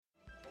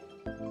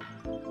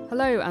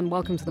Hello and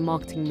welcome to the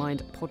Marketing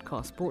Mind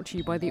podcast, brought to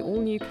you by the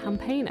all-new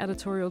Campaign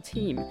editorial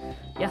team.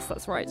 Yes,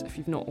 that's right, if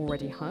you've not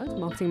already heard,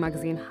 Marketing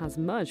Magazine has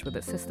merged with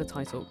its sister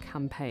title,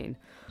 Campaign.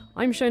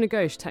 I'm Shona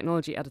Ghosh,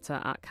 technology editor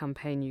at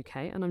Campaign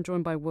UK, and I'm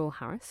joined by Will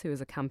Harris, who is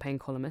a campaign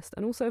columnist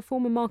and also a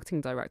former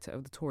marketing director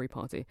of the Tory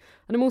party.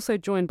 And I'm also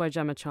joined by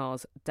Gemma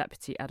Charles,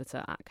 deputy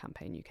editor at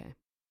Campaign UK.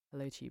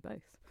 Hello to you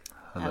both.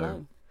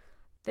 Hello.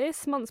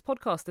 This month's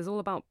podcast is all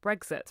about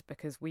Brexit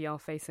because we are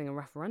facing a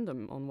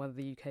referendum on whether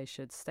the UK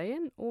should stay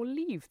in or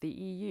leave the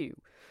EU.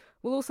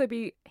 We'll also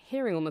be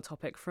hearing on the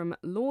topic from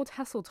Lord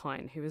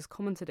Heseltine, who has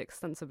commented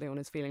extensively on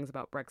his feelings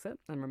about Brexit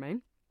and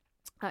Remain.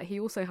 He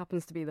also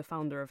happens to be the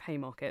founder of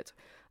Haymarket,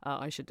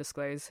 I should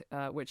disclose,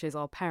 which is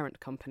our parent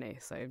company.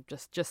 So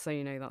just so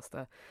you know,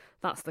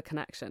 that's the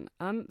connection.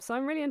 So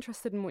I'm really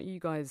interested in what you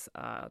guys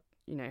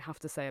have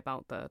to say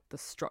about the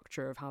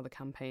structure of how the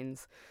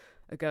campaigns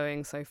are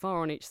going so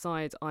far on each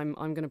side. I'm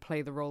going to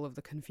play the role of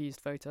the confused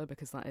voter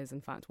because that is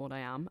in fact what I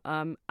am.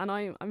 And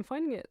I'm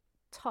finding it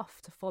tough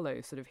to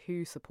follow sort of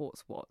who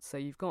supports what. So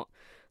you've got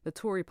the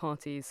Tory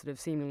party sort of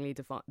seemingly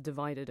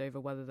divided over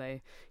whether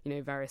they,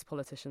 various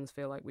politicians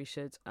feel like we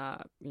should,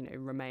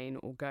 remain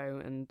or go.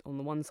 And on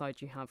the one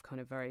side you have kind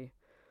of very,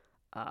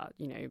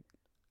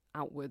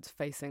 outward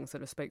facing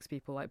sort of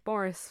spokespeople like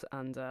Boris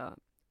and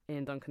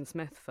Ian Duncan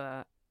Smith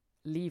for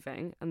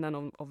leaving, and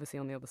then obviously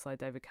on the other side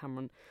David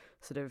Cameron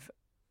sort of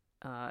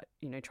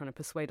trying to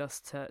persuade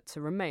us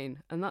to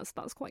remain, and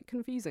that's quite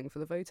confusing for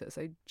the voter.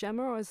 So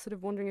Gemma, I was sort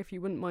of wondering if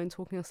you wouldn't mind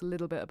talking us a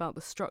little bit about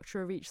the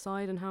structure of each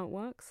side and how it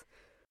works.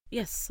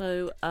 Yes,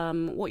 so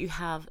what you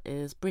have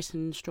is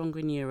Britain Stronger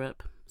in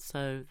Europe,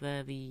 so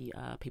they're the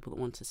people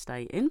that want to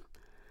stay in,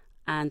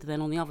 and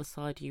then on the other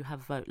side you have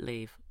Vote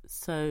Leave.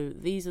 So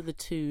these are the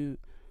two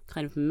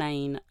kind of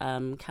main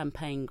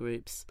campaign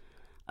groups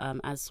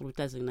as sort of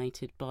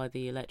designated by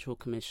the Electoral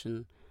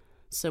Commission.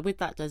 So with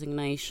that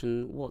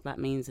designation, what that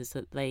means is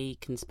that they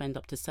can spend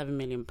up to £7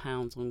 million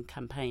on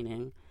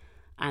campaigning,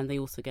 and they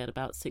also get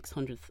about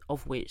 600,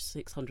 of which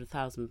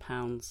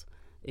 £600,000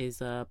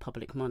 is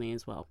public money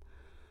as well.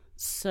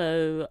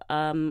 So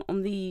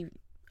on the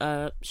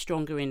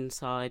Stronger In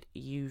side,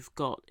 you've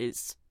got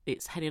it's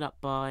headed up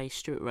by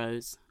Stuart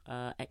Rose,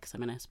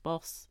 ex-M&S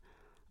boss.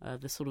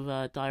 The sort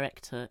of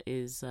director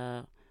is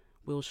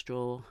Will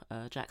Straw,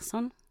 Jack's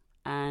son.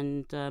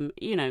 And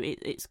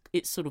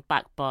it's sort of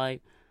backed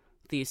by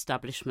the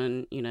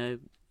establishment,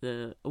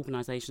 the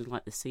organisations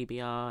like the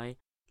CBI,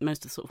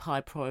 most of the sort of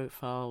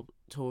high-profile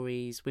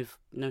Tories, with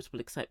notable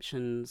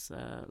exceptions,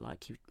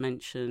 like you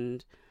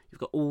mentioned. You've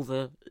got all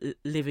the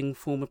living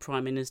former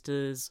prime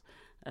ministers,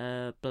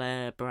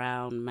 Blair,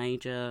 Brown,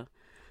 Major.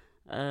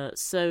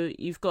 So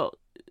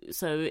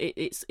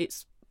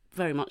it's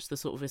very much the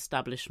sort of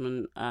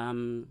establishment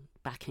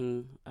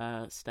backing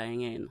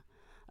staying in.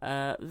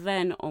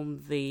 Then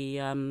on the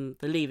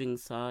leaving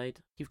side,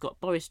 you've got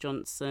Boris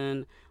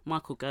Johnson,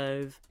 Michael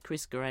Gove,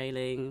 Chris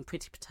Grayling,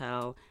 Priti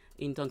Patel,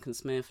 Ian Duncan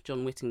Smith,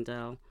 John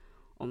Whittingdale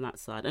on that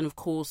side. And of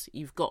course,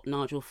 you've got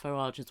Nigel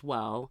Farage as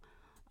well,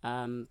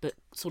 but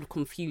sort of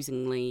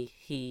confusingly,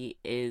 he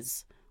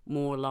is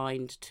more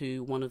aligned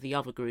to one of the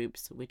other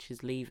groups, which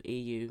is Leave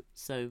EU.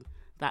 So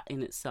that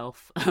in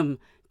itself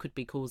could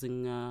be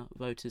causing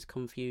voters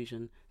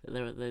confusion,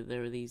 that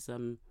there are these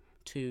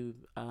two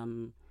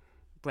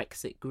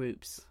Brexit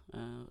groups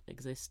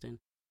existing.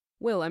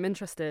 Will, I'm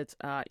interested,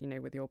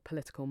 with your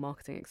political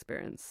marketing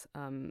experience,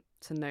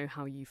 to know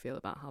how you feel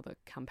about how the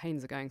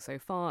campaigns are going so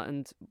far,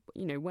 and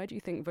where do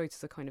you think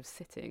voters are kind of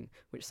sitting?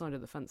 Which side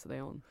of the fence are they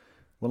on?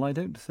 Well, I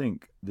don't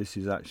think this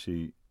is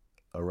actually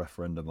a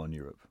referendum on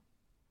Europe.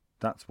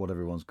 That's what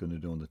everyone's going to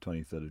do on the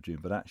 23rd of June,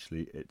 but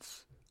actually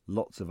it's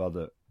lots of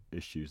other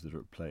issues that are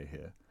at play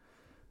here,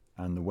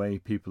 and the way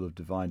people have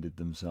divided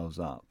themselves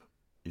up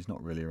is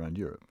not really around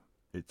Europe.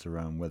 It's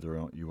around whether or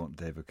not you want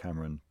David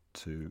Cameron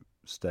to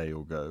stay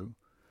or go,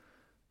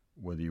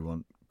 whether you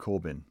want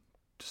Corbyn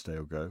to stay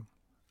or go,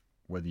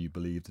 whether you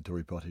believe the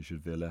Tory party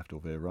should veer left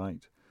or veer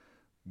right,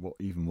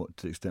 to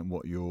the extent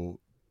what your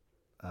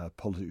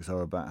politics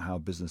are about how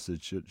businesses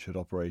should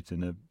operate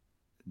in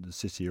the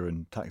city or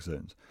in tax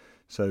zones.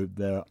 So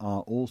there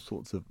are all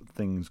sorts of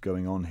things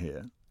going on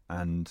here,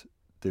 and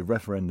the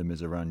referendum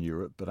is around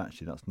Europe, but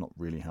actually that's not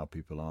really how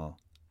people are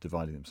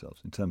dividing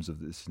themselves. In terms of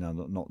this is now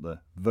not the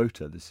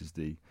voter, this is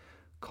the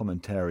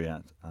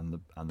commentariat and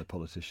the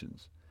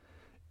politicians.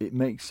 It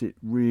makes it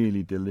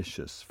really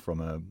delicious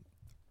from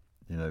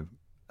an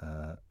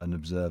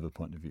observer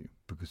point of view,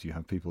 because you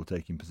have people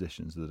taking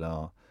positions that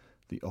are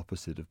the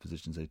opposite of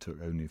positions they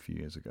took only a few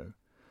years ago,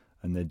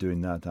 and they're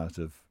doing that out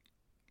of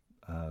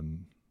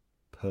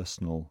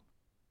personal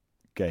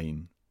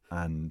gain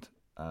and.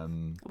 Are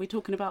we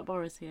talking about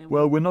Boris here?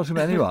 Well, we're not talking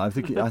about anyone. I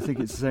think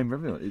it's the same for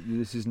everyone.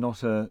 This is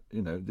not a.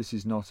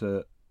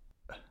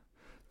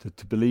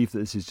 To believe that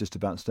this is just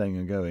about staying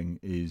and going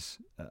is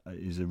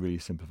a really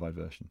simplified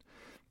version.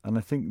 And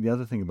I think the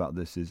other thing about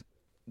this is,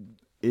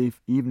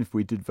 even if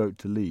we did vote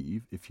to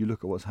leave, if you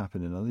look at what's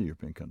happened in other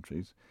European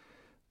countries,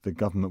 the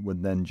government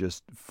would then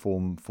just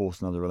force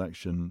another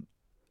election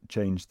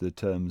change the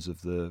terms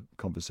of the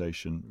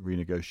conversation,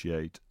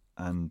 renegotiate,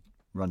 and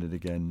run it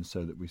again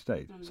so that we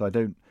stayed. So I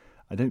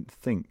don't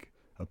think,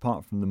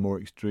 apart from the more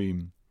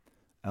extreme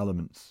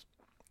elements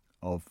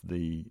of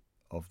the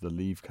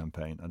Leave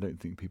campaign, I don't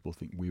think people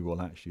think we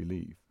will actually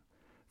leave.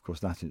 Of course,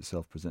 that in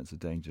itself presents a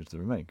danger to the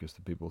Remain, because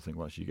the people think,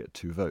 well, actually you get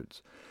 2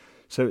 votes.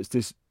 So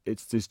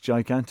it's this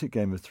gigantic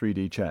game of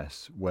 3D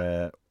chess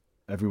where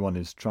everyone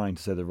is trying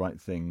to say the right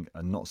thing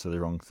and not say the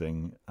wrong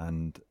thing,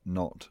 and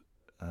not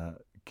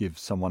give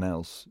someone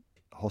else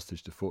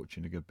hostage to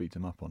fortune to go beat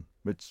them up on.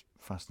 It's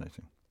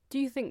fascinating. Do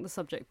you think the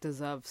subject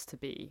deserves to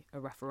be a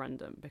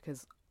referendum?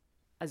 Because,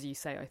 as you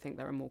say, I think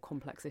there are more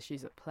complex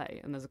issues at play,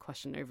 and there's a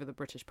question over the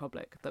British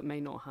public that may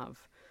not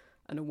have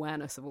an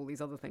awareness of all these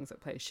other things at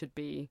play should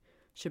be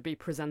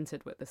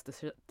presented with this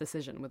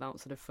decision without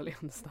sort of fully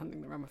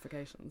understanding the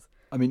ramifications.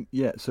 I mean,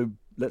 yeah, so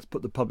let's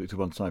put the public to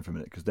one side for a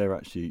minute, because they're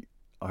actually,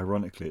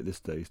 ironically at this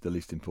stage, the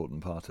least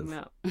important part of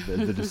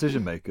the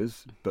decision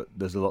makers, but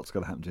there's a lot's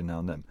got to happen between now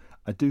and then.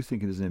 I do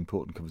think it is an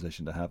important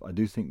conversation to have. I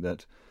do think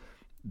that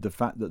the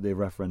fact that the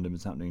referendum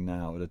is happening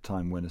now at a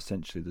time when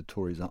essentially the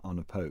Tories are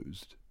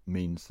unopposed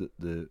means that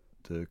the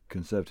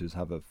Conservatives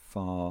have they're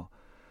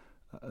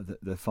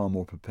far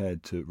more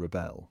prepared to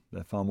rebel.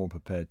 They're far more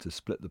prepared to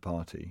split the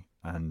party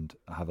and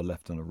have a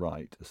left and a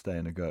right, a stay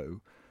and a go,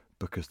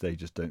 because they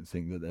just don't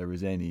think that there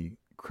is any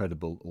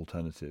credible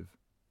alternative.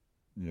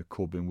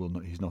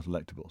 Corbyn he's not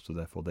electable, so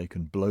therefore they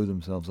can blow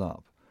themselves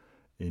up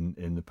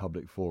in the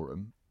public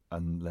forum,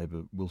 and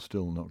Labour will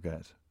still not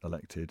get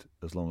elected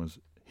as long as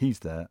he's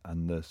there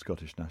and the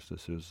Scottish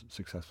nationalists who are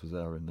successful as they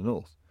are in the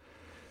north.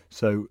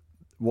 So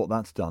what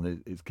that's done is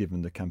it's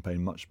given the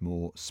campaign much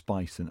more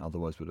spice than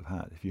otherwise would have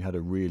had. If you had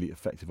a really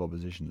effective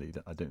opposition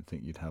leader, I don't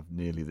think you'd have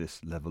nearly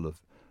this level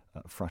of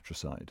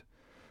fratricide.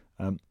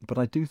 But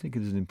I do think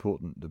it is an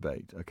important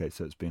debate. Okay,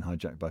 so it's been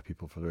hijacked by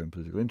people for their own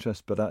political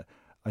interests, but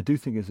I do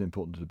think it's an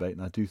important debate,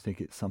 and I do think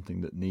it's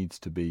something that needs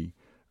to be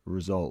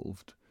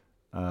resolved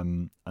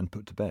and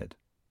put to bed.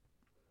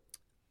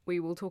 We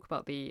will talk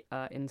about the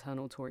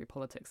internal Tory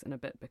politics in a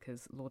bit,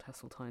 because Lord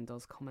Heseltine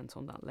does comment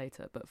on that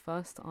later. But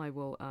first, we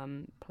will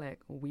play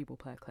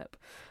a clip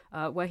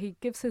where he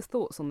gives his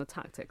thoughts on the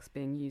tactics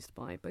being used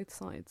by both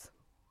sides.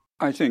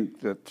 I think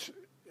that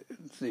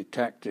the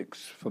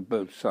tactics for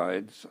both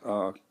sides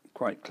are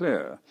quite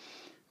clear.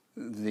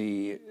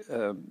 The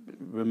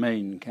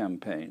Remain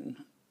campaign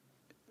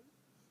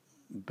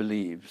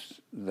believes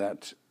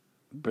that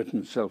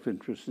Britain's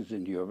self-interest is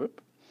in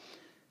Europe,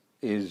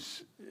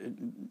 is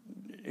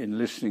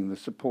enlisting the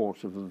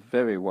support of a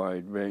very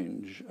wide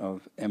range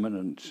of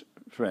eminent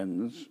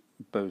friends,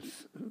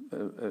 both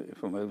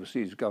from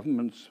overseas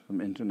governments,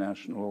 from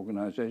international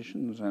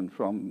organizations, and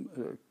from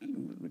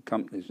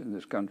companies in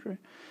this country,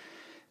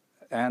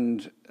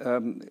 and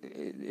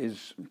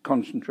is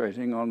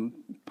concentrating on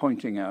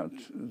pointing out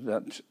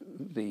that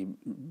the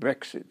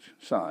Brexit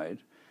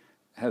side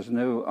has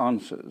no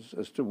answers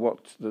as to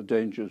what the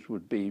dangers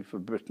would be for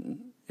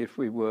Britain if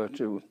we were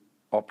to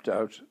opt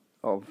out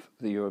of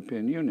the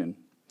European Union.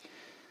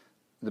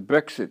 The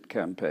Brexit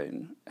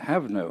campaign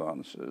have no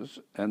answers,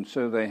 and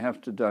so they have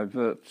to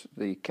divert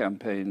the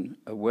campaign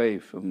away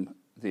from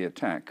the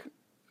attack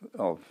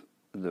of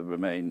the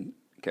Remain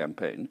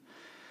campaign.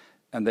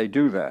 And they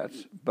do that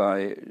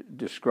by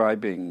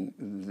describing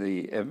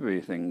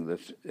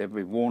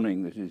every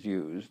warning that is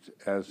used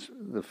as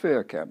the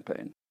fear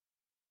campaign.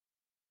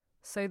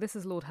 So this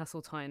is Lord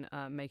Heseltine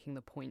making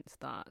the point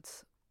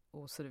that,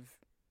 or sort of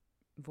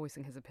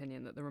voicing his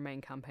opinion that the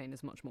Remain campaign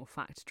is much more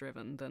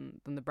fact-driven than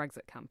the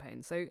Brexit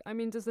campaign. So, I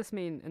mean, does this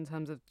mean, in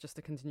terms of, just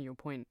to continue your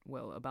point,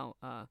 Will, about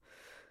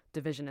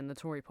division in the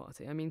Tory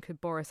party, I mean,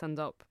 could Boris end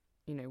up,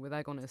 with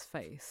egg on his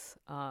face,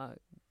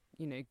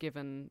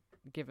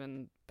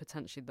 given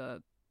potentially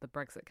the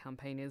Brexit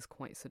campaign is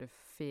quite sort of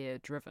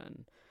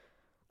fear-driven,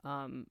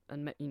 and,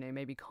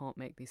 maybe can't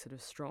make these sort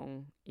of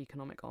strong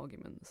economic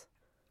arguments?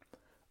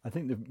 I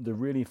think the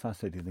really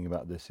fascinating thing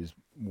about this is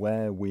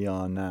where we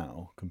are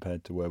now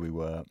compared to where we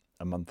were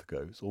a month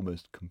ago. It's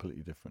almost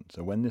completely different.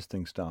 So when this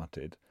thing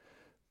started,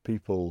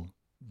 people,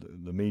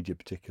 the media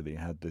particularly,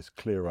 had this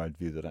clear-eyed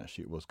view that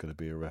actually it was going to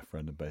be a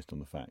referendum based on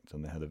the facts,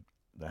 and they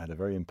had a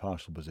very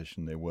impartial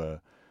position. They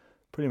were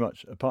pretty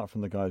much, apart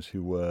from the guys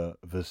who were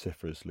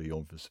vociferously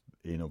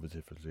in or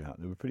vociferously out,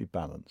 they were pretty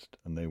balanced,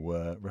 and they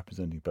were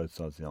representing both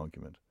sides of the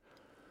argument.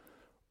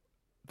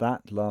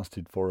 That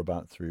lasted for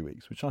about 3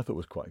 weeks, which I thought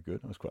was quite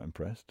good. I was quite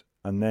impressed.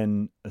 And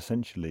then,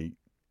 essentially,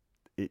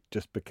 it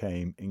just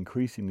became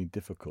increasingly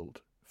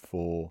difficult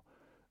for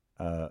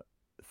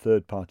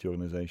third-party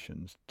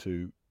organisations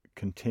to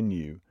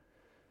continue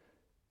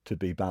to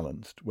be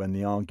balanced when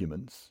the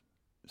arguments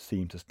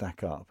seem to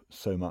stack up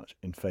so much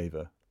in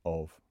favour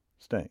of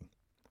staying.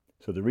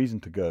 So the reason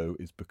to go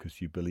is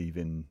because you believe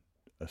in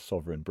a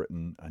sovereign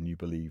Britain and you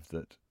believe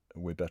that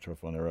we're better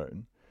off on our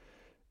own.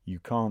 You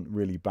can't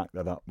really back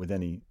that up with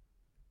any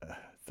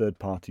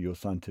third-party or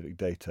scientific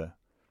data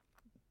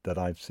that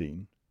I've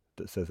seen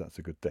that says that's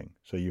a good thing.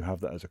 So you have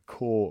that as a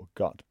core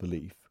gut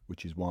belief,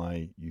 which is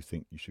why you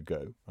think you should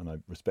go. And I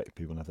respect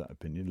people who have that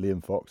opinion.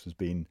 Liam Fox has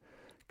been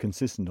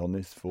consistent on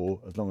this for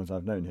as long as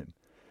I've known him.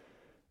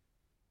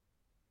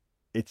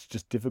 It's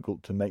just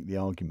difficult to make the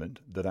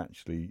argument that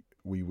actually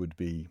we would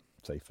be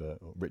safer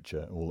or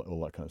richer,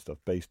 all that kind of stuff,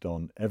 based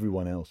on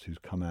everyone else who's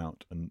come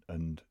out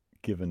and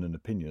given an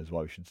opinion as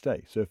why we should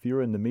stay. So if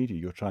you're in the media,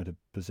 you're trying to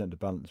present a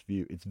balanced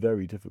view, it's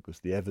very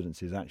difficult. The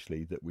evidence is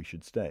actually that we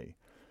should stay.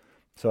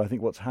 So I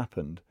think what's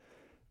happened,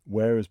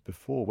 whereas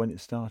before, when it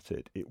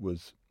started, it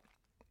was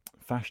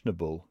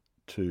fashionable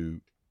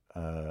to,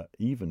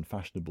 even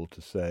fashionable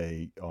to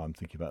say, oh, I'm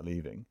thinking about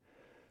leaving.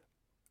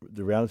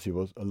 The reality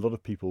was a lot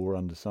of people were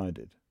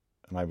undecided,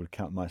 and I would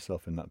count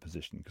myself in that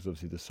position, because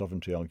obviously the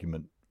sovereignty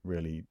argument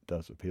really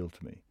does appeal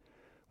to me.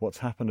 What's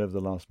happened over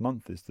the last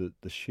month is that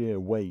the sheer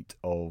weight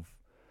of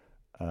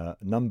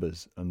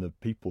numbers and the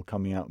people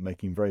coming out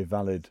making very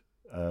valid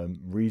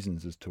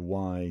reasons as to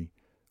why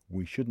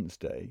we shouldn't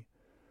stay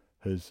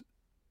has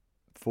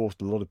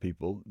forced a lot of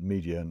people,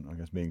 media and I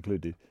guess me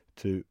included,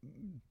 to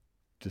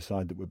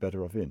decide that we're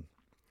better off in.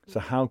 So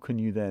how can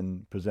you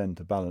then present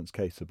a balanced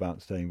case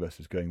about staying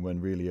versus going when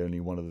really only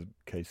one of the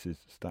cases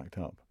stacked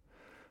up?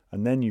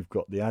 And then you've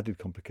got the added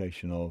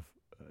complication of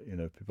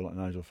people like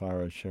Nigel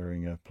Farage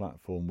sharing a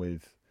platform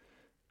with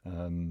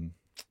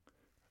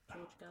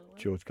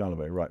George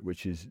Galloway, right,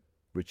 which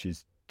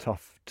is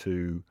tough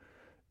to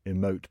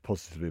emote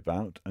positively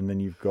about. And then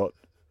you've got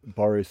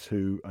Boris,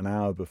 who an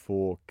hour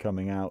before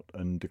coming out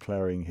and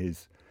declaring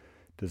his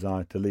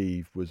desire to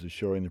leave was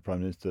assuring the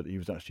Prime Minister that he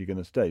was actually going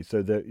to stay.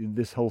 So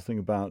this whole thing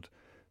about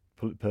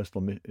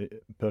personal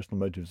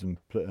motives and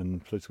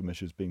political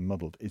measures being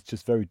muddled, it's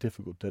just very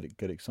difficult to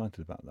get excited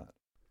about that.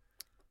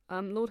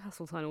 Lord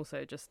Heseltine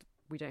also,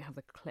 we don't have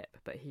the clip,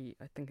 but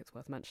I think it's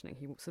worth mentioning,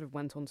 he sort of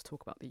went on to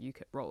talk about the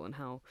UKIP role and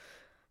how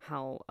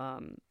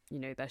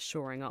they're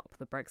shoring up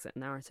the Brexit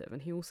narrative.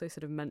 And he also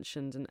sort of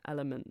mentioned an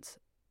element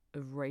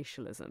of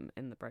racialism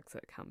in the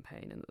Brexit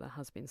campaign, and that there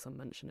has been some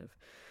mention of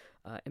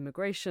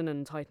immigration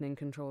and tightening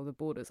control of the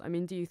borders. I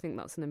mean, do you think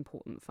that's an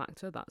important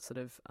factor, that sort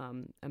of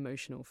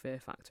emotional fear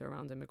factor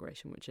around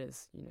immigration, which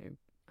is,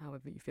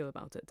 however you feel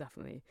about it,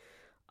 definitely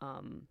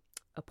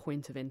a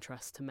point of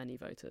interest to many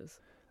voters?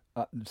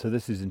 So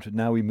this is interesting.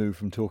 Now we move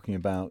from talking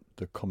about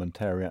the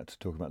commentariat to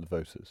talking about the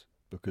voters,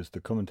 because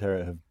the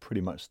commentariat have pretty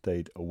much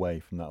stayed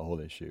away from that whole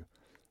issue.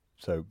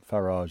 So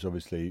Farage,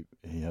 obviously,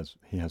 he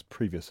has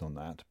previous on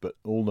that, but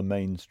all the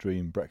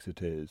mainstream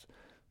Brexiteers,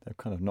 they've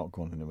kind of not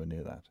gone anywhere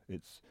near that.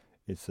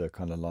 It's a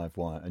kind of live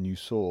wire, and you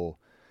saw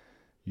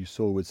with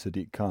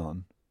Sadiq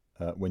Khan,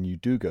 when you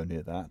do go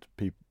near that,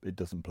 it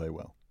doesn't play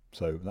well.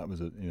 So that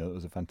was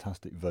a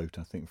fantastic vote,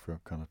 I think, for a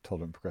kind of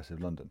tolerant,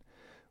 progressive London.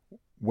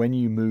 When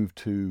you move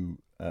to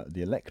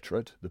the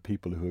electorate, the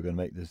people who are going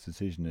to make this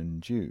decision in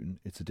June,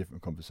 it's a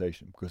different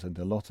conversation, because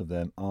a lot of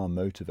them are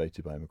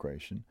motivated by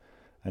immigration.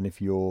 And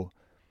if you're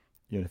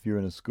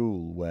in a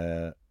school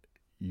where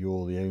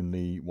you're the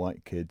only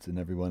white kids and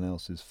everyone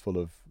else is full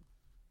of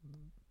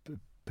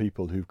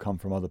people who've come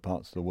from other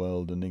parts of the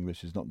world and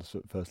English is not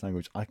the first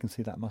language, I can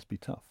see that must be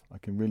tough. I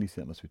can really see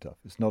that must be tough.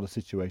 It's not a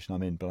situation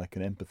I'm in, but I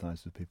can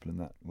empathise with people in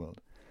that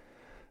world.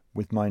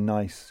 With my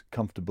nice,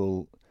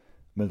 comfortable,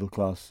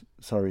 middle-class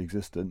Surrey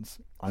existence,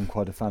 I'm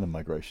quite a fan of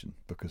migration,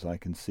 because I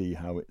can see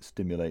how it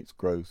stimulates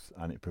growth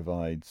and it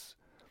provides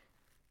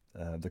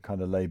the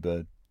kind of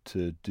labour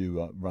to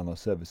run our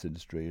service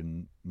industry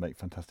and make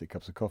fantastic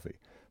cups of coffee.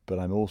 But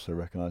I'm also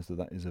recognise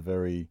that is a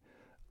very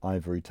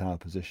ivory tower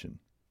position.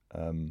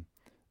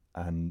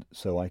 And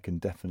so I can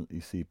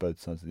definitely see both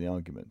sides of the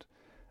argument.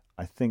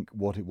 I think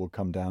what it will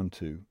come down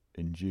to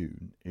in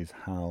June is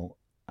how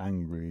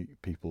angry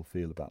people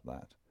feel about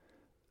that.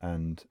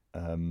 And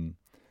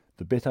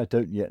the bit I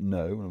don't yet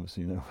know, and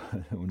obviously no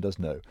one does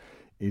know,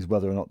 is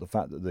whether or not the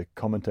fact that the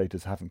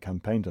commentators haven't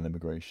campaigned on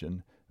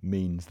immigration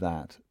means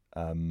that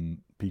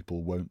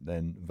people won't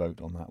then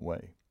vote on that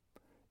way.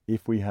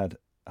 If we had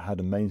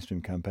a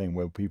mainstream campaign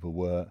where people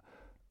were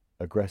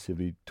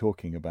aggressively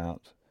talking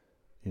about,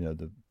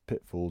 the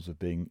pitfalls of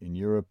being in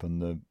Europe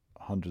and the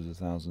hundreds of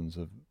thousands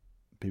of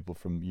people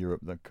from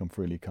Europe that can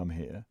freely come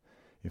here,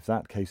 if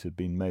that case had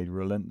been made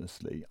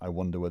relentlessly, I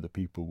wonder whether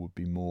people would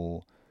be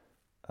more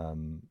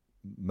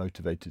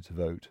motivated to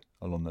vote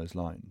along those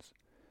lines.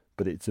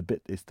 But it's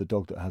the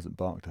dog that hasn't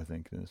barked, I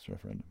think, in this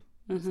referendum.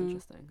 That's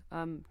interesting.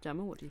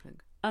 Gemma, what do you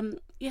think?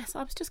 Yes,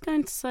 I was just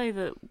going to say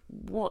that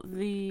what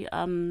the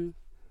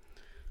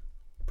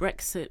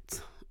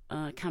Brexit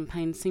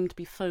campaign seemed to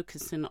be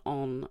focusing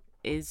on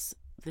is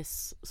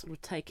this sort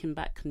of taking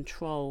back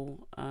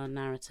control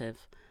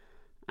narrative.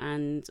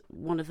 And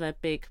one of their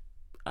big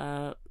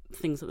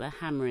things that they're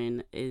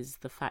hammering is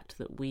the fact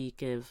that we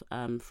give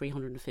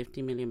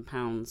 £350 million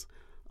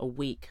a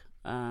week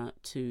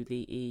to the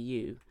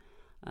EU.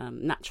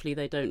 Naturally,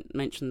 they don't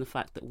mention the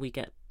fact that we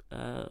get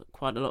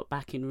quite a lot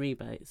back in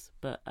rebates,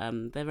 but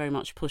they're very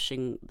much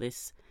pushing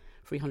this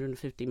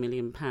 £350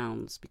 million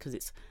because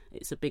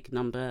it's a big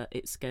number.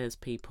 It scares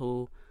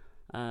people.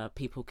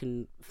 People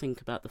can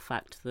think about the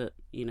fact that,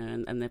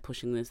 and they're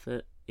pushing this,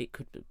 that it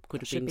could have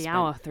been should be spent.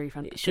 our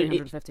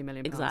 350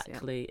 million pounds.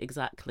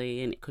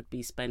 Exactly, and it could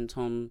be spent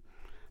on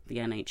the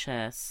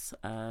NHS,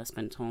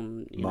 spent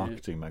on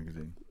marketing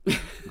magazine,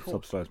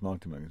 subsidised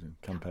marketing magazine,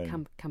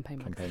 campaign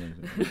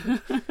magazine.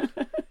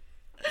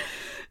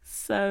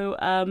 So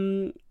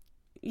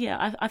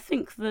I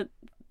think that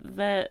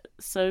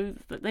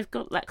they've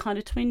got that kind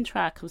of twin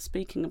track of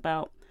speaking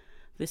about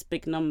this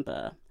big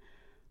number,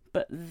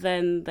 but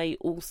then they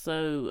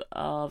also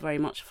are very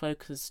much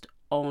focused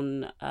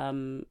on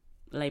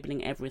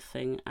labelling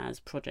everything as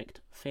Project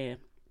Fear.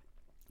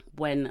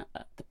 When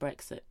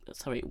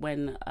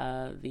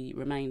the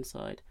Remain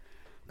side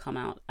come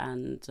out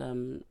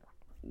and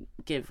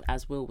give,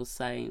 as Will was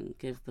saying,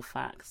 give the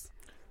facts.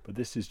 But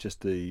this was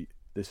just a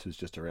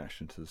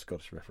reaction to the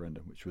Scottish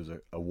referendum, which was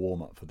a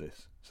warm up for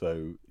this.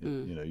 So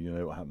you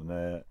know what happened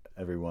there.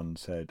 Everyone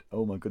said,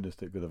 "Oh my goodness,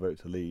 they're going to vote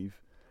to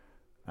leave,"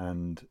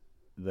 and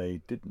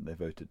they didn't. They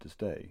voted to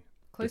stay.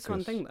 Close to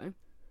one thing though.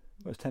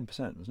 Well, it was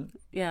 10%, wasn't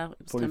it? Yeah, it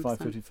was 45,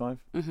 55.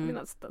 I mean,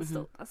 that's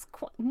still that's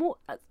quite more.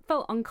 It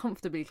felt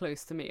uncomfortably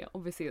close to me.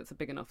 Obviously, it's a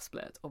big enough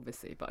split,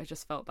 but I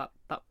just felt that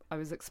I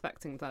was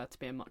expecting there to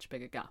be a much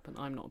bigger gap, and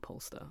I'm not a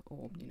pollster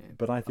or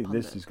But I think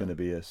this is going to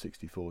be a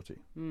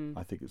 60-40.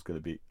 I think it's going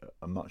to be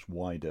a much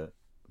wider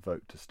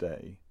vote to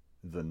stay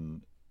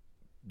than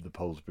the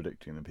polls are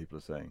predicting and people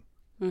are saying.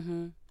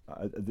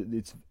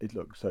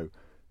 Look. So,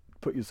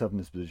 put yourself in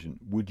this position.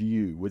 Would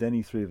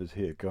any three of us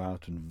here go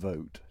out and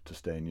vote to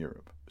stay in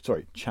Europe?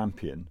 Sorry,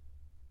 champion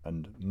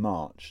and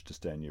march to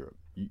stay in Europe.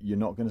 You're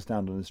not going to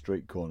stand on a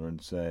street corner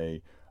and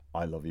say,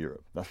 "I love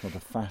Europe." That's not a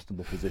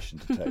fashionable position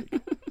to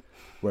take.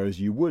 Whereas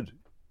you would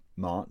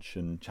march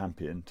and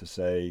champion to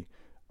say,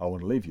 "I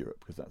want to leave Europe,"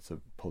 because that's a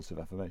positive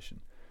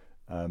affirmation.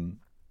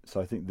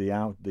 So I think the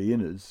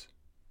inners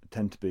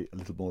tend to be a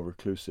little more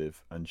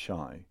reclusive and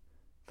shy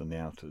than the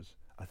outers.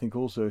 I think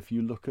also if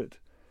you look at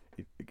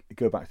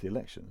go back to the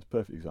election, it's a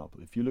perfect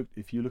example. If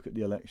you look at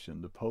the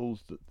election, the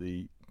polls that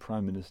the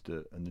Prime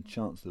Minister and the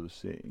Chancellor were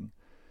seeing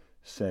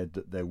said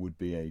that there would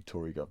be a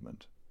Tory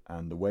government,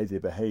 and the way they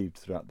behaved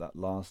throughout that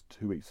last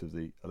 2 weeks of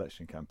the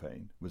election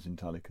campaign was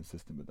entirely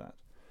consistent with that.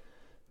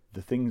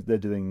 The things they're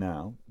doing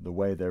now, the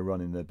way they're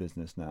running their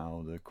business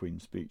now, the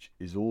Queen's speech,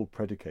 is all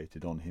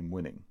predicated on him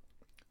winning.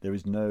 There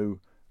is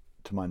no,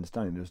 to my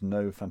understanding, there's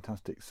no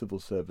fantastic civil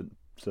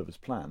service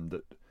plan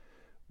that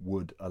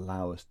would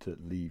allow us to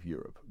leave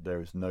Europe.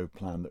 There is no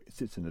plan that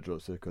sits in the drawer.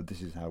 So this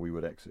is how we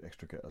would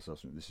extricate ourselves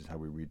from it. This is how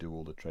we redo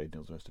all the trade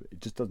deals and the rest of it. It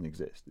just doesn't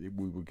exist.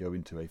 We would go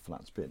into a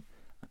flat spin.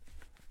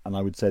 And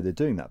I would say they're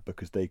doing that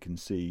because they can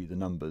see the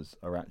numbers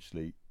are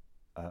actually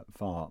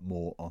far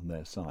more on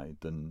their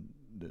side than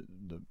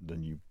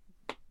you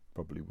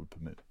probably would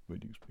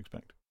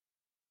expect.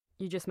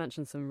 You just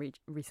mentioned some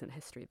recent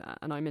history there,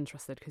 and I'm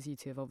interested because you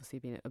two have obviously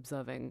been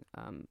observing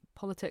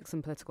politics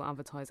and political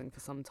advertising for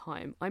some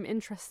time. I'm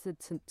interested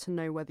to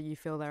know whether you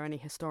feel there are any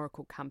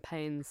historical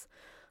campaigns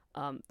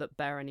that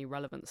bear any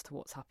relevance to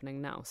what's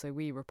happening now. So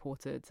we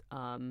reported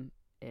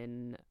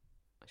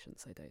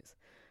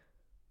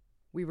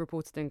we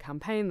reported in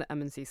Campaign that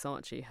M&C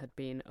Saatchi had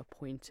been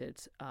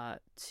appointed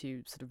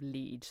to sort of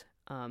lead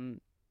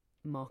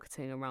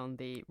marketing around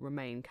the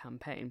Remain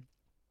campaign.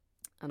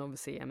 And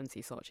obviously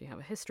M&C Saatchi have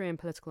a history in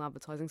political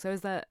advertising. So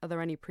are there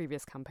any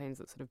previous campaigns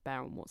that sort of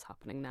bear on what's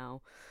happening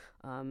now?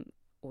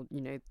 Or,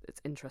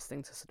 it's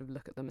interesting to sort of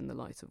look at them in the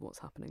light of what's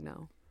happening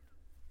now.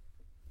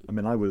 I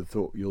mean, I would have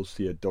thought you'll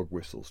see a dog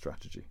whistle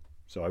strategy.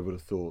 So I would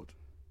have thought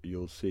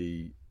you'll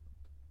see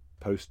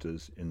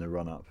posters in the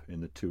run-up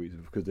in the 2 weeks,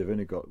 because they've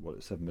only got,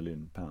 £7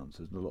 million. There's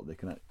a lot they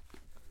can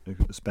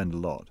spend a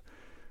lot.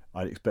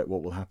 I'd expect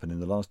what will happen in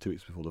the last 2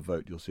 weeks before the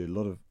vote, you'll see a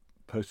lot of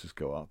posters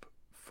go up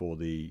for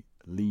the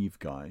Leave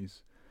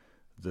guys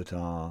that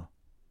are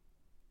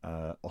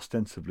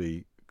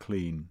ostensibly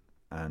clean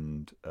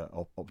and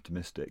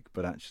optimistic,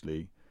 but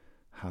actually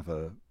have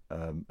a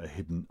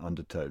hidden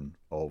undertone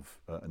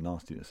of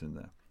nastiness in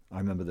there. I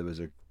remember there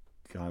was a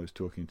guy I was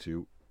talking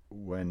to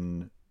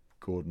when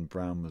Gordon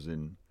Brown was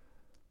in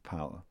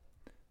power,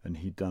 and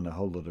he'd done a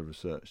whole lot of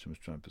research and was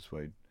trying to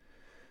persuade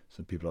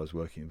some people I was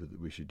working with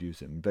that we should use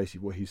him. And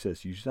basically what he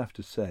says, you just have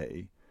to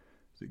say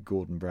that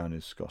Gordon Brown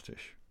is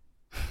Scottish.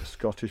 A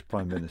Scottish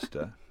Prime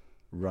Minister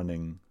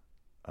running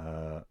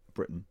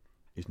Britain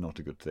is not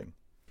a good thing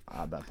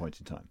at that point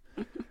in time.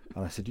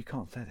 And I said, you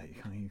can't say that. You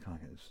can't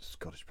get a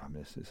Scottish Prime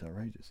Minister. It's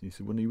outrageous. And he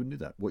said, well, no, you wouldn't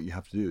do that. What you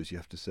have to do is you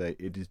have to say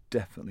it is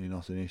definitely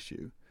not an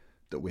issue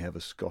that we have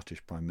a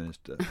Scottish Prime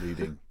Minister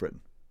leading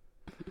Britain.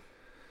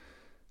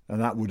 And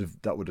that would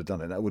have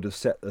done it. That would have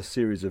set a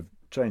series of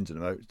trains in a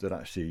moat that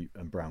actually,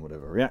 and Brown would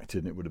have reacted,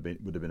 and it would have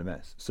been a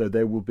mess. So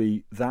there will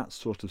be that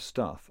sort of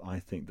stuff, I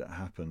think, that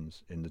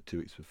happens in the 2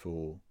 weeks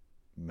before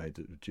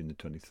June the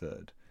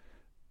 23rd,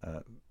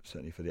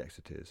 certainly for the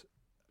Exeteers.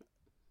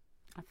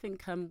 I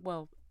think,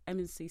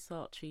 M&C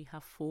Saatchi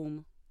have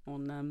form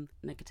on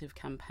negative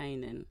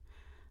campaigning.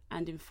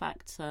 And in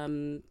fact,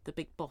 the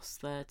big boss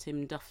there,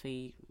 Tim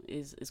Duffy,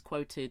 is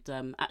quoted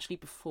actually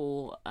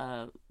before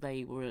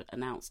they were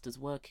announced as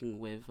working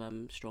with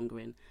Stronger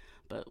In,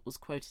 but was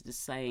quoted as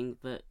saying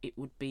that it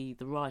would be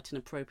the right and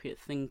appropriate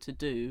thing to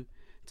do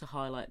to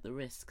highlight the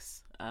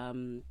risks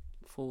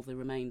for the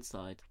Remain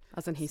side.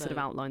 As in he sort of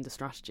outlined a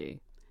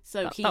strategy.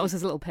 So that was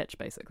his little pitch,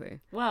 basically.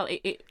 Well,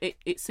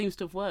 it seems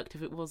to have worked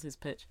if it was his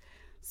pitch.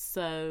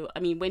 So, I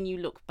mean, when you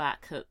look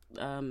back at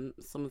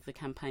some of the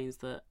campaigns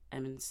that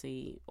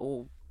MNC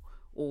or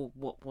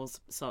what was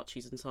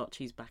Saatchi's and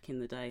Saatchi's back in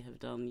the day have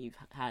done, you've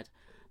had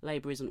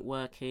Labour Isn't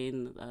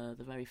Working,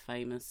 the very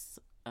famous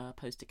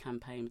poster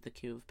campaign with the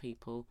queue of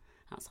people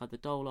outside the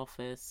Dole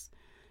office.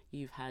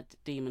 You've had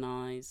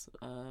Demonise,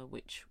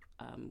 which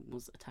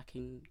was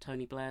attacking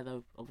Tony Blair,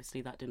 though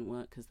obviously that didn't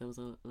work because there was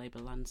a Labour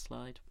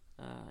landslide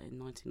in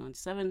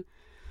 1997.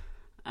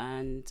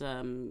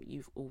 And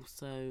you've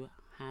also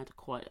had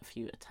quite a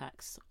few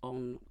attacks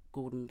on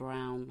Gordon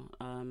Brown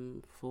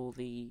for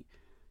the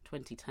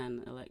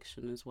 2010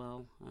 election as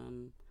well.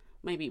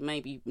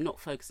 Maybe not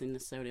focusing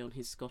necessarily on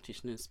his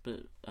Scottishness,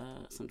 but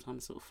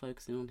sometimes sort of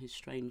focusing on his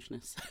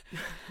strangeness.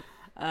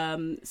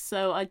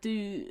 So I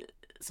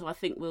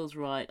think Will's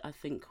right. I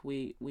think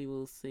we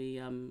will see.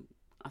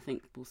 I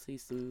think we'll see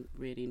some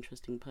really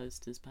interesting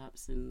posters,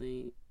 perhaps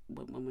when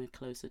we're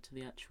closer to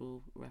the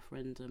actual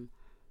referendum.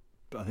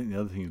 But I think the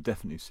other thing you'll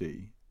definitely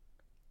see,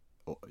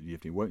 or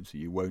you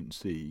won't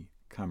see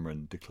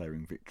Cameron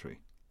declaring victory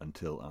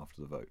until after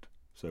the vote.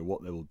 So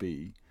what there will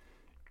be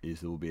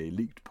is a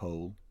leaked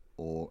poll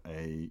or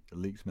a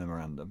leaked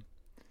memorandum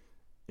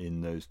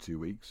in those 2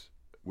 weeks,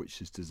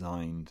 which is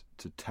designed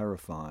to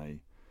terrify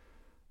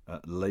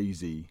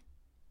lazy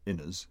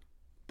inners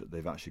that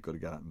they've actually got to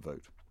get out and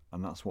vote.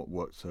 And that's what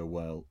worked so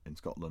well in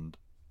Scotland.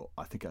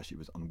 I think actually it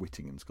was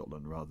unwitting in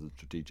Scotland rather than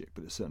strategic,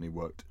 but it certainly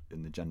worked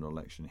in the general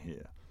election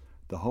here.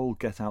 The whole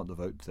get out the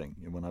vote thing,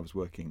 when I was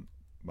working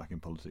back in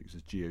politics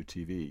as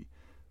GOTV,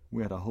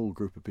 we had a whole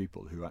group of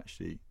people who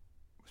actually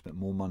spent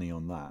more money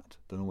on that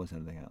than almost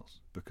anything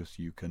else, because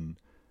you can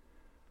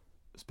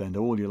spend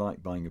all you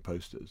like buying your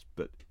posters,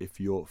 but if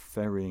you're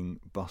ferrying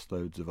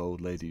busloads of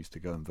old ladies to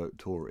go and vote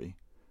Tory,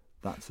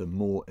 that's a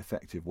more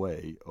effective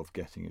way of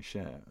getting a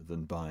share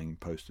than buying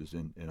posters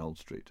in Old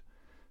Street.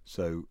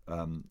 So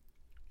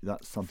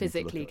that's something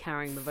physically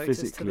carrying the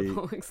voters to the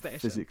polling station.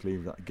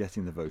 Physically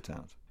getting the vote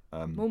out.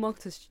 More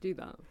marketers should do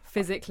that.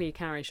 Physically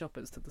carry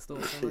shoppers to the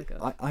stores.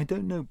 I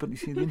don't know, but you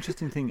see, the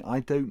interesting thing, I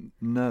don't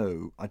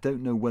know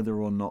whether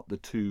or not the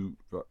two,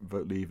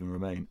 Vote Leave and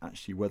Remain,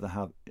 actually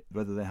whether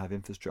they have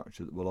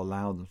infrastructure that will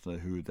allow them to know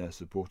who their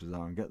supporters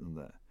are and get them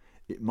there.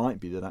 It might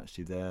be that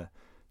actually they're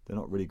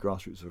not really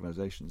grassroots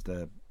organisations,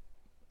 they're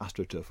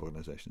AstroTurf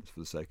organisations for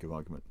the sake of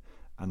argument,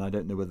 and I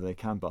don't know whether they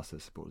can bus their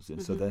supporters in,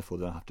 so therefore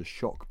they'll have to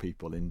shock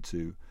people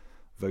into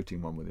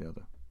voting one way or the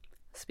other.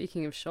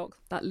 Speaking of shock,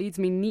 that leads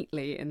me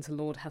neatly into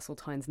Lord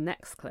Heseltine's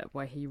next clip,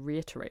 where he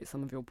reiterates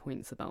some of your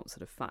points about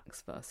sort of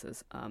facts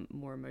versus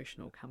more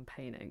emotional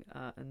campaigning,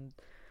 and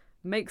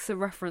makes a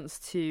reference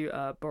to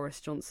Boris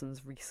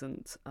Johnson's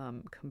recent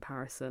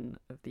comparison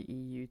of the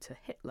EU to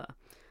Hitler.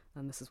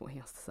 And this is what he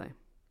has to say.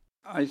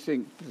 I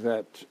think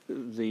that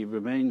the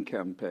Remain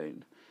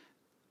campaign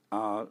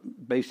are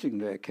basing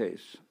their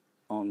case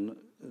on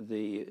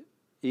the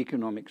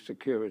economic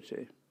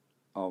security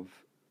of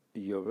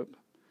Europe,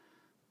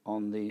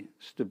 on the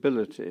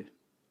stability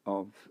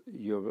of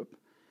Europe,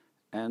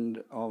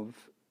 and of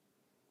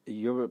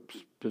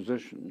Europe's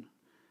position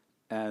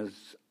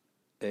as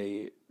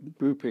a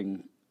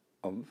voluntary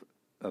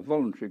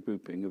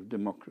grouping of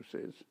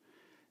democracies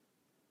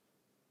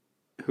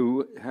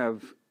who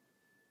have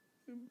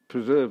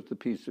preserved the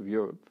peace of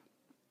Europe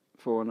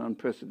for an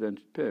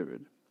unprecedented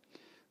period.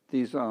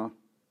 These are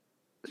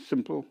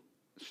simple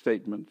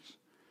statements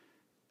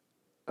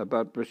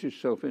about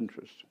British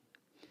self-interest.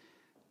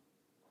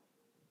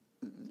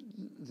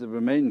 The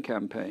Remain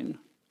campaign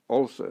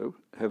also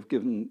have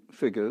given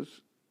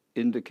figures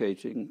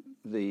indicating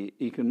the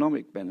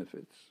economic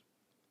benefits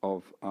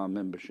of our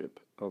membership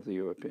of the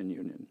European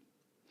Union.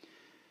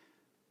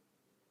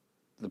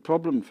 The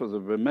problem for the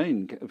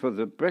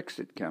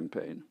Brexit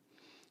campaign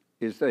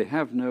is they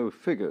have no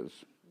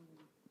figures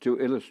to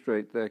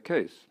illustrate their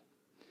case.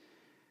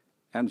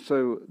 And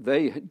so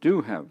they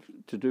do have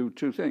to do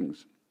two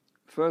things.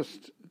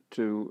 First,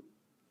 to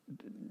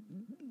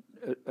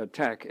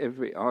attack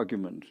every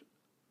argument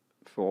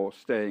for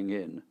staying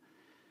in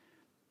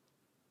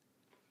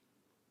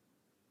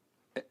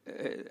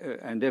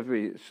and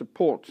every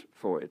support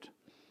for it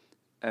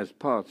as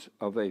part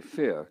of a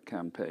fear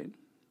campaign.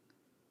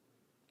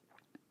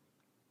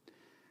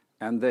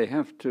 And they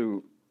have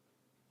to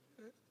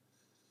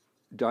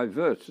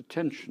divert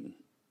attention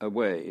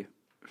away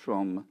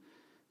from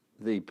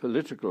the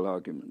political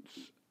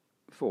arguments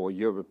for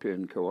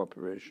European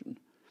cooperation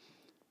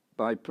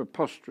by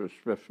preposterous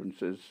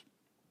references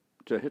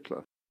to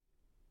Hitler.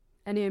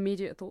 Any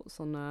immediate thoughts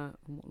on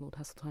what Lord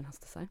Heseltine has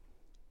to say?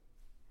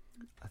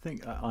 I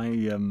think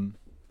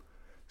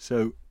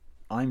so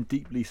I'm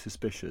deeply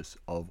suspicious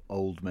of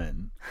old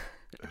men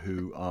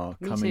who are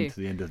coming to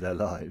the end of their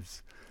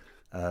lives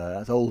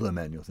That's older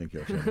men you're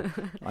thinking of,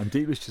 Shane. I'm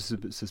deeply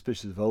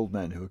suspicious of old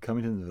men who are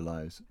coming into their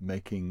lives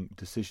making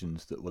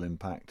decisions that will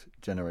impact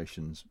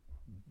generations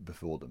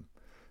before them.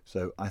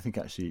 So I think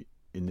actually,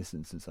 in this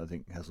instance, I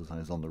think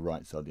Heseltine is on the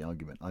right side of the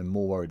argument. I'm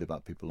more worried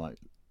about people like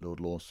Lord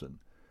Lawson.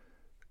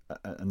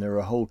 And there are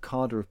a whole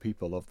cadre of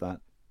people of that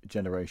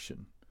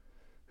generation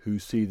who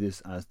see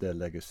this as their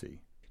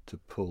legacy to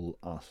pull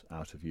us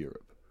out of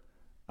Europe.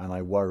 And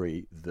I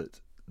worry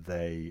that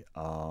they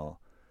are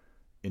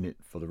in it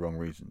for the wrong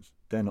reasons.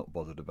 They're not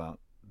bothered about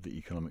the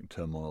economic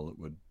turmoil that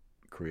would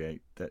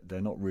create.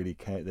 They're not really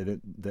care.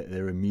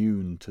 They're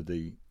immune to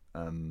the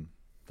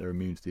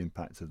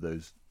impacts of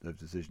those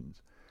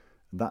decisions.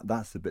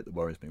 That's the bit that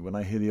worries me. When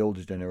I hear the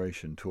older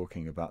generation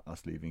talking about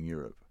us leaving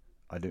Europe,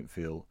 I don't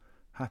feel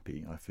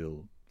happy. I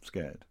feel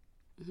scared.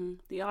 Mm-hmm.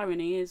 The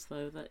irony is,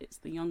 though, that it's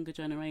the younger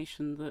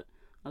generation that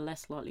are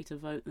less likely to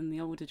vote than the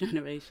older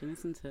generation,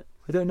 isn't it?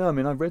 I don't know. I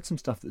mean, I've read some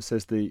stuff that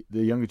says the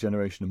younger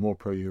generation are more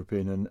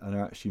pro-European and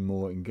are actually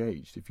more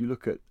engaged. If you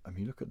look at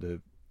the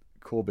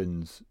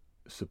Corbyn's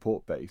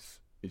support base,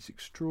 it's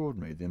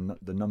extraordinary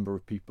the number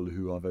of people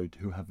who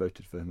have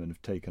voted for him and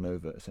have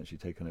essentially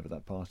taken over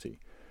that party.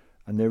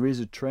 And there is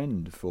a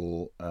trend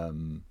for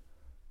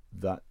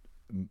that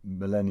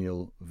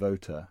millennial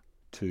voter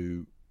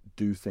to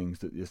do things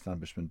that the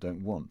establishment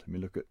don't want. I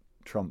mean, look at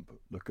Trump,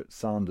 look at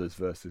Sanders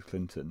versus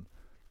Clinton,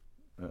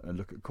 and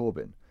look at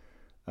Corbyn.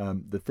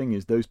 The thing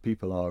is, those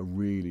people are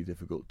really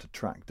difficult to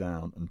track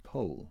down and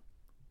poll,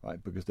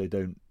 right? Because they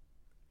don't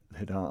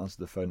answer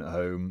the phone at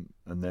home,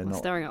 and they're not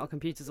staring at our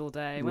computers all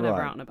day. We're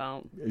never out and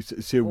about.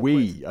 So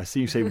I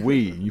see you say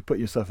we, and you put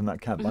yourself in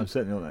that camp. I'm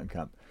certainly not in that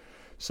camp.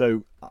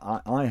 So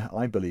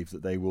I believe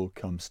that they will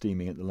come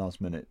steaming at the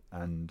last minute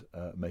and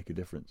make a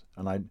difference.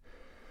 And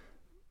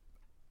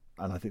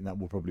I think that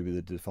will probably be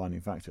the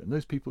defining factor. And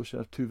those people should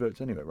have 2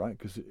 votes anyway, right?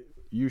 Because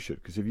you should.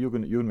 Because if you're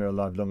going to be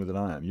alive longer than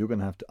I am, you're going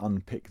to have to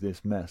unpick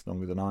this mess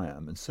longer than I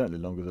am, and certainly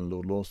longer than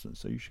Lord Lawson.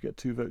 So you should get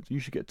 2 votes. You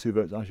should get 2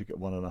 votes. I should get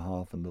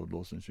 1.5, and Lord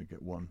Lawson should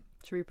get 1.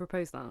 Should we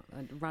propose that?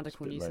 A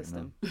radical new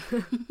system.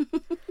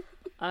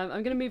 I'm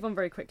going to move on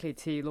very quickly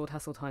to Lord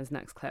Heseltine's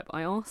next clip.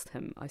 I asked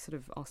him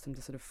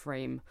to sort of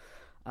frame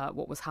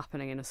what was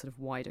happening in a sort of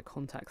wider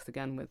context,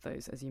 again with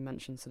those, as you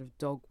mentioned, sort of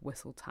dog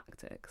whistle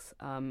tactics.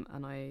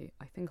 And I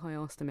think I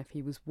asked him if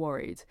he was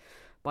worried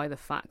by the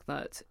fact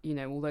that,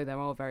 although there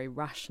are very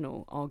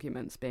rational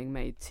arguments being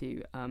made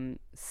to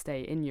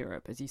stay in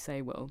Europe, as you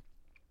say, Will,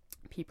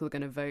 people are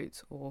going to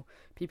vote, or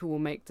people will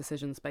make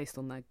decisions based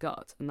on their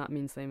gut, and that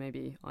means they may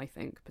be, I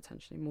think,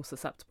 potentially more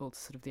susceptible to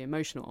sort of the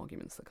emotional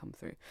arguments that come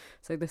through.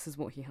 So this is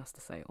what he has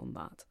to say on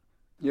that.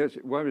 Yes,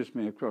 it worries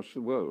me across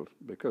the world,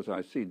 because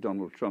I see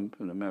Donald Trump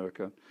in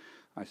America,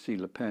 I see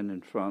Le Pen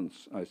in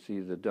France, I see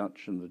the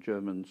Dutch and the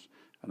Germans,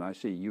 and I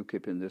see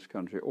UKIP in this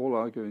country, all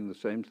arguing the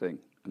same thing,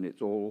 and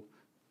it's all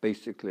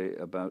basically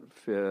about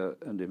fear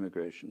and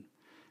immigration.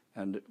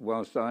 And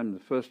whilst I'm the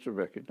first to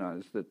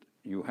recognize that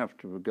you have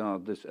to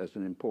regard this as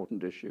an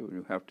important issue and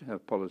you have to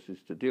have policies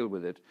to deal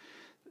with it,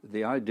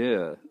 the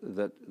idea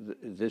that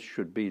this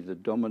should be the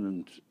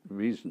dominant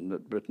reason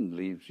that Britain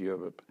leaves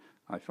Europe,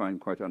 I find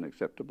quite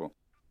unacceptable.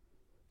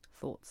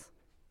 Thoughts?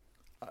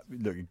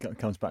 Look, it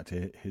comes back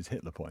to his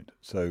Hitler point.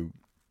 So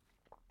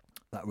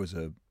that was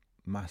a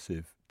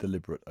massive,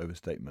 deliberate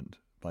overstatement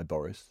by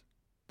Boris,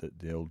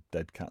 the old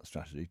dead cat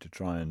strategy, to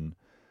try and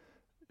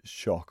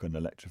shock and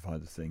electrify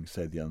the thing,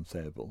 say the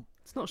unsayable.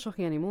 It's not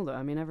shocking anymore, though.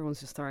 I mean, everyone's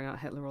just throwing out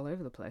Hitler all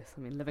over the place.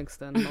 I mean,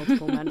 Livingston,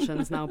 multiple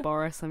mentions, now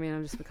Boris. I mean,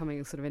 I'm just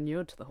becoming sort of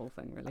inured to the whole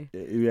thing, really.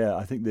 Yeah,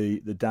 I think the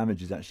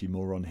damage is actually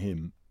more on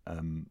him.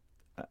 And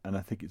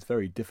I think it's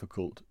very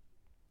difficult.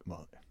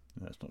 Well,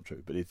 that's not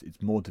true, but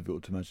it's more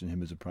difficult to imagine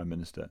him as a prime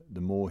minister.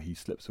 The more he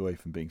slips away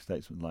from being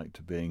statesmanlike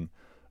to being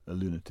a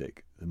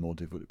lunatic, the more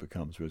difficult it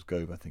becomes. Whereas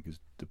Gove, I think, has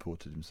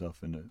deported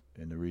himself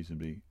in a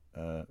reasonably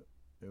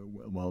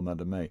well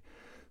mannered way.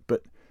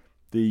 But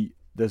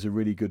there's a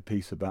really good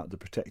piece about the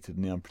protected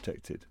and the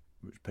unprotected,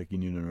 which Peggy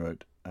Noonan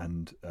wrote,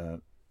 and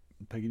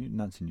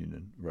Nancy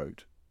Noonan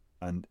wrote,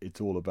 and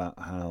it's all about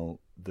how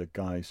the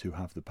guys who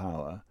have the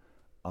power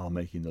are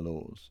making the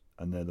laws,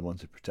 and they're the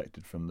ones who are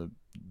protected from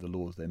the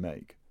laws they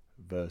make,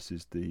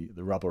 versus the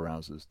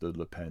rabble-rousers, the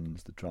Le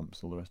Pens, the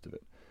Trumps, all the rest of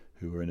it,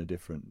 who are in a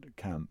different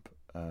camp,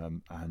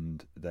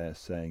 and they're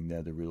saying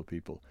they're the real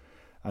people.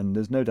 And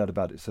there's no doubt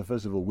about it. So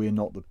first of all, we're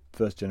not the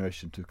first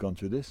generation to have gone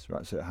through this,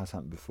 right? So it has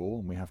happened before,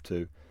 and we have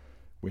to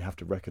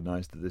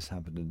recognise that this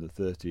happened in the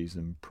 30s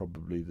and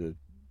probably the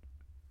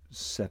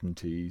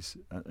 70s.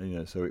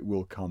 So it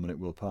will come and it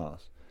will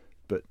pass.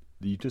 But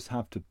you just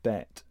have to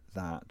bet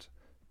that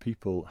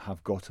people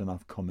have got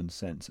enough common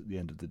sense at the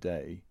end of the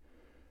day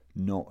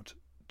not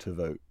to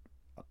vote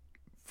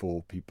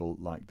for people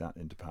like that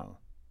into power.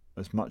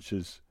 As much,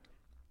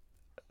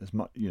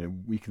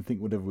 we can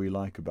think whatever we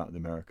like about the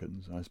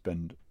Americans. I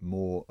spend as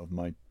much of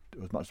my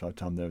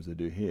time there as I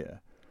do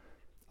here.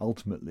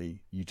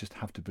 Ultimately, you just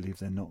have to believe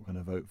they're not going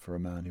to vote for a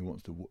man who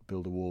wants to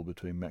build a wall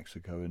between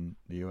Mexico and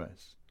the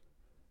US.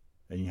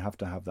 And you have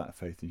to have that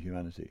faith in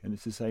humanity. And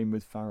it's the same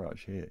with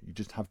Farage here. You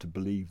just have to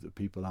believe that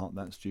people aren't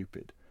that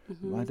stupid.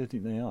 Mm-hmm. I don't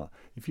think they are.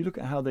 If you look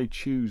at how they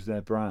choose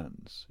their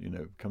brands,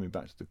 coming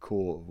back to the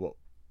core of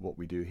what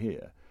we do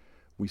here,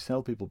 we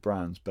sell people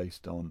brands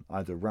based on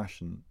either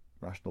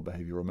rational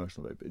behaviour or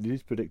emotional behaviour. It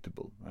is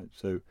predictable, right?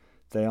 So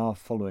they are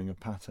following a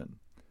pattern.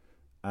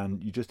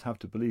 And you just have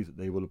to believe that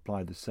they will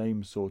apply the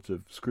same sort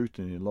of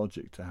scrutiny and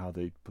logic to how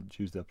they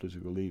choose their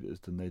political leaders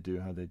than they do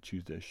how they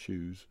choose their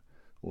shoes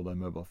or their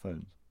mobile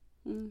phones.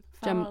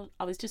 Farage,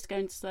 I was just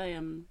going to say,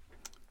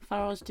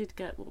 Farage did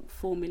get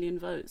 4 million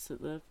votes at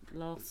the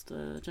last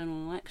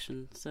general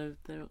election, so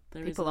there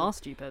people are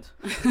stupid.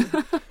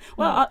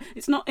 Well,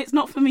 it's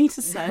not for me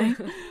to say,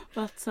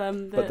 but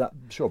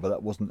that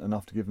wasn't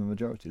enough to give them a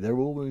majority. There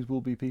always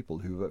will be people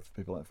who vote for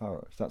people like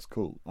Farage. That's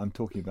cool. I'm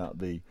talking about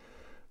the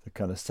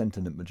kind of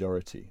sentient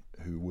majority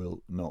who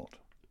will not,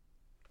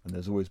 and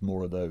there's always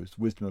more of those.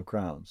 Wisdom of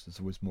crowds.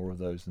 There's always more of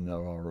those than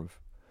there are of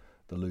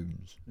the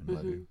loons, in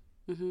my view.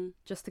 Mm-hmm.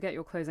 Just to get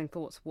your closing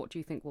thoughts, what do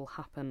you think will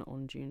happen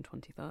on June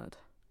 23rd?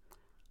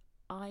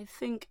 I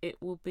think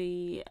it will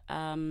be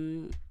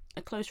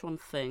a close-run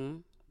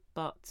thing,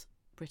 but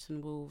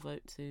Britain will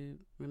vote to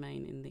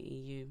remain in the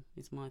EU,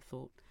 is my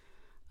thought.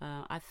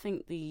 I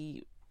think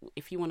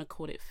if you want to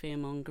call it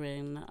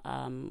fear-mongering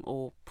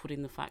or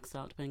putting the facts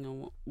out, depending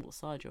on what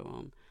side you're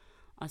on,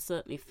 I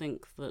certainly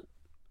think that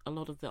a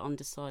lot of the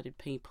undecided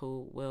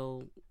people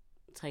will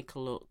take a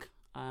look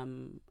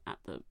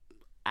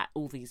at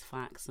all these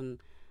facts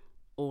and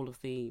all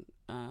of the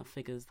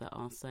figures that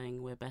are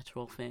saying we're better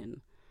off in,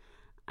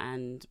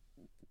 and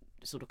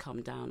sort of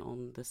come down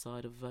on the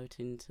side of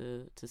voting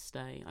to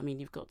stay. I mean,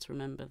 you've got to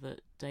remember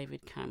that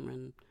David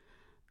Cameron,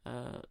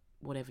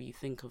 whatever you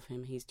think of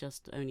him, he's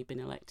just only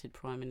been elected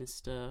Prime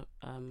Minister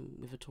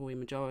with a Tory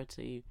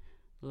majority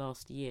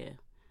last year.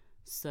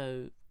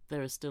 So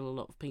there are still a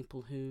lot of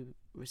people who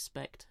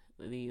respect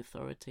the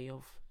authority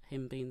of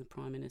him being the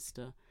Prime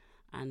Minister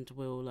and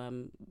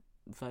will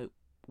vote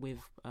with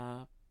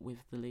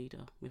the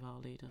leader, with our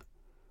leader.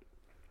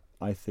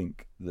 I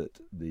think that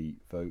the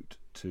vote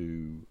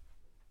to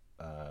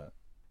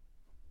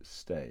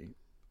stay,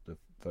 the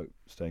vote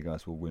stay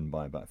guys will win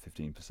by about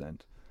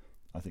 15%.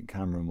 I think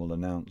Cameron will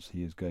announce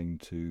he is going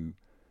to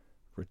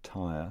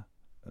retire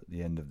at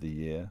the end of the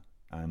year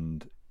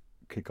and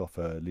kick off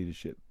a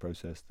leadership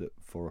process that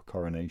for a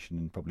coronation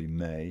in probably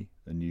May,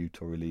 a new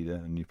Tory leader,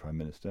 a new Prime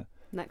Minister.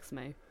 Next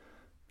May.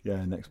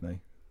 Yeah, next May.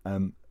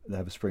 They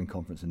have a spring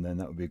conference, and then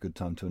that would be a good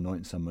time to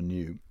anoint someone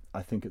new.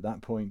 I think at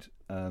that point,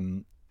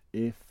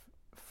 if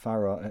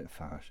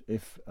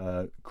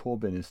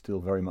Corbyn is still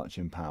very much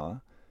in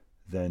power,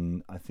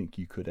 then I think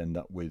you could end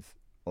up with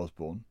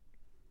Osborne,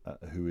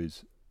 who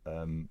is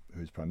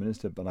Prime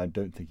Minister, but I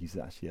don't think he's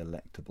actually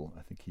electable.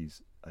 I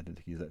don't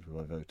think he's electable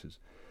by voters.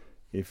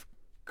 If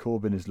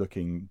Corbyn is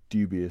looking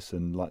dubious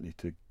and likely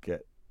to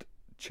get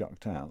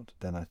chucked out,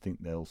 then I think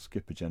they'll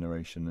skip a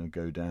generation and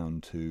go down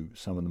to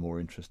some of the more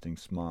interesting,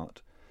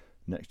 smart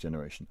next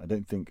generation. I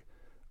don't think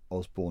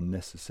Osborne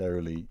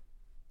necessarily.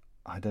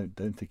 I don't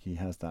think he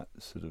has that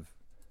sort of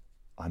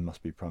I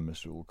must be Prime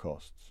Minister at all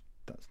costs.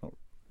 That's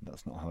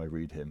not how I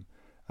read him.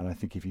 And I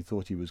think if he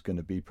thought he was going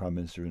to be Prime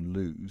Minister and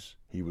lose,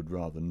 he would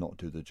rather not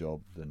do the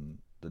job than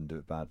do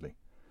it badly.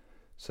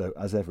 So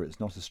as ever, it's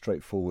not a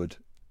straightforward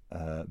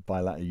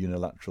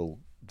unilateral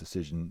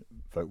decision,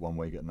 vote one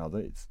way, get another.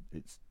 It's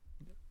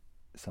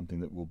something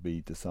that will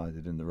be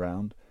decided in the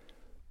round,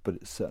 but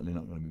it's certainly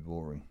not going to be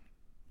boring.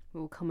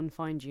 We'll come and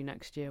find you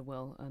next year,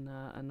 Will,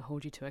 and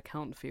hold you to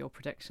account for your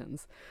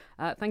predictions.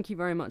 Thank you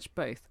very much,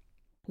 both.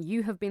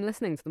 You have been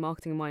listening to the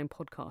Marketing Mind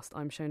podcast.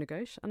 I'm Shona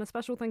Ghosh, and a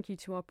special thank you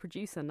to our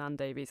producer, Nan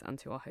Davies, and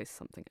to our host,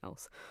 Something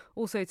Else.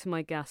 Also to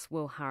my guests,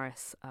 Will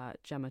Harris,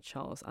 Gemma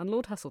Charles, and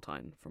Lord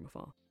Heseltine from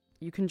afar.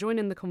 You can join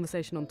in the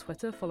conversation on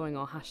Twitter, following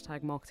our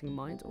hashtag Marketing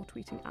Mind, or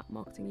tweeting at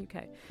Marketing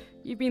UK.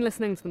 You've been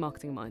listening to the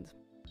Marketing Mind.